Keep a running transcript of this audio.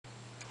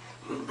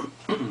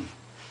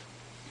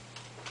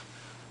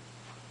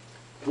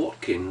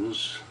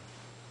Watkins,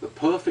 the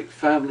perfect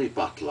family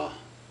butler,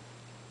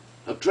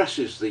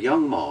 addresses the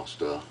young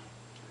master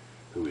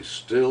who is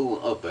still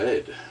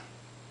abed.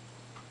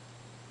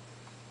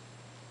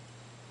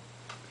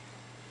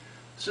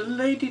 "There's a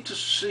lady to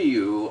see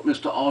you,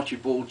 Mr.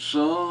 Archibald,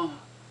 sir.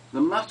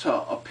 The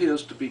matter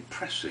appears to be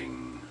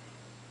pressing.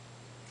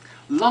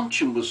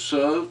 Luncheon was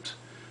served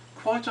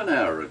quite an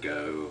hour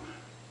ago,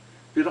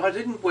 but I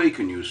didn't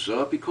waken you,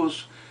 sir,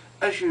 because,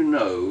 as you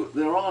know,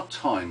 there are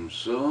times,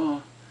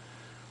 sir,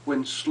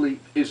 when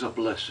sleep is a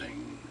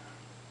blessing.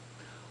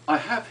 I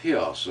have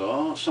here,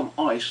 sir, some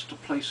ice to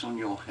place on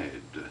your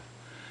head,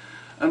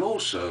 and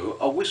also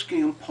a whisky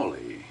and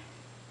polly.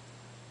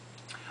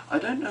 I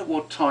don't know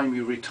what time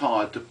you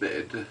retired to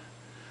bed,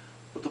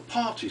 but the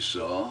party,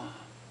 sir,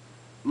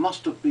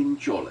 must have been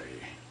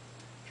jolly,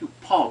 if you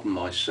pardon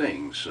my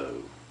saying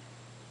so.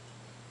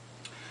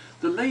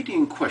 The lady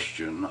in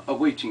question,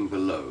 awaiting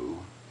below,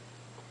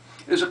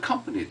 is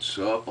accompanied,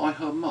 sir, by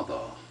her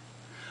mother,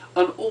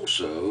 and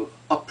also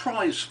a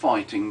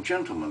prize-fighting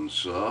gentleman,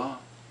 sir,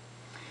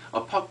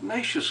 a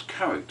pugnacious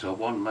character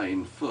one may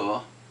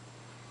infer,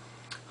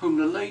 whom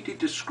the lady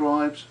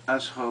describes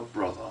as her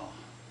brother.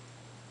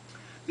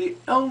 The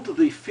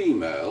elderly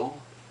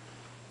female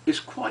is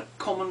quite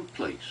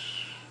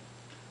commonplace,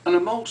 and a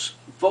most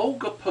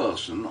vulgar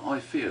person, I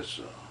fear,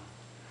 sir.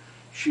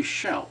 She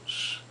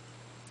shouts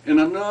in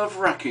a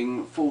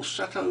nerve-wracking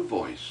falsetto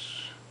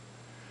voice,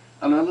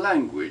 and her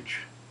language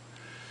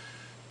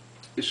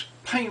is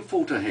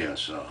painful to hear,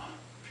 sir,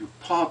 if you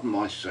pardon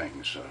my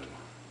saying so.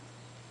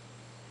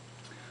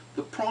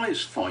 The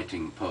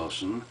prize-fighting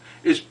person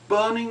is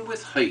burning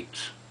with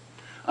hate,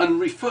 and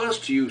refers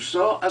to you,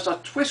 sir, as a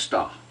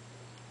twister,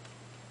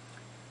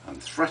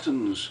 and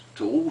threatens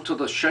to alter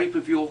the shape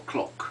of your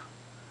clock,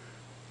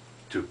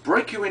 to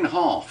break you in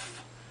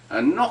half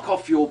and knock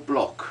off your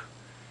block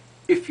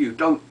if you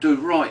don't do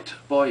right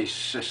by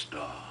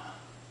sister.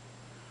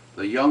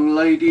 The young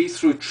lady,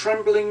 through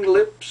trembling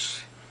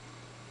lips,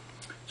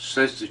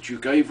 says that you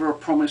gave her a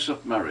promise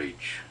of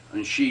marriage,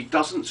 and she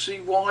doesn't see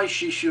why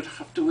she should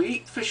have to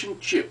eat fish and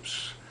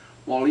chips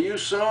while you,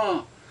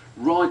 sir,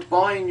 ride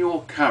by in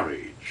your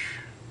carriage,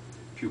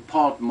 if you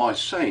pardon my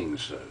saying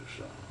so,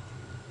 sir.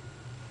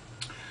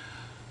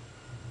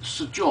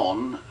 Sir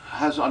John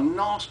has a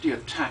nasty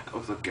attack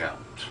of the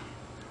gout,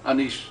 and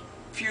is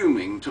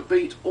fuming to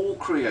beat all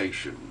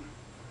creation.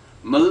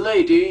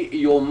 M'lady,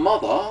 your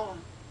mother,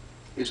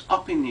 is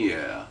up in the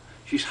air.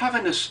 She's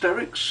having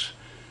hysterics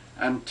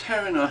and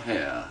tearing her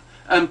hair,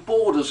 and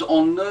borders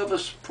on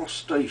nervous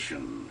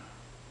prostration.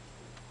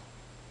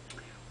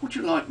 Would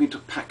you like me to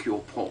pack your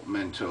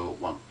portmanteau at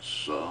once,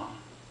 sir,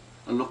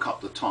 and look up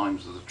the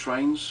times of the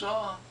train,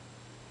 sir?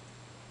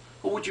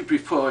 Or would you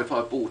prefer if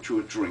I bought you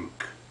a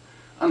drink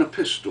and a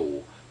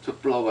pistol to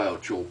blow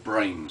out your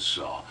brains,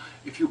 sir,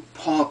 if you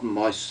pardon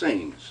my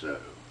saying so?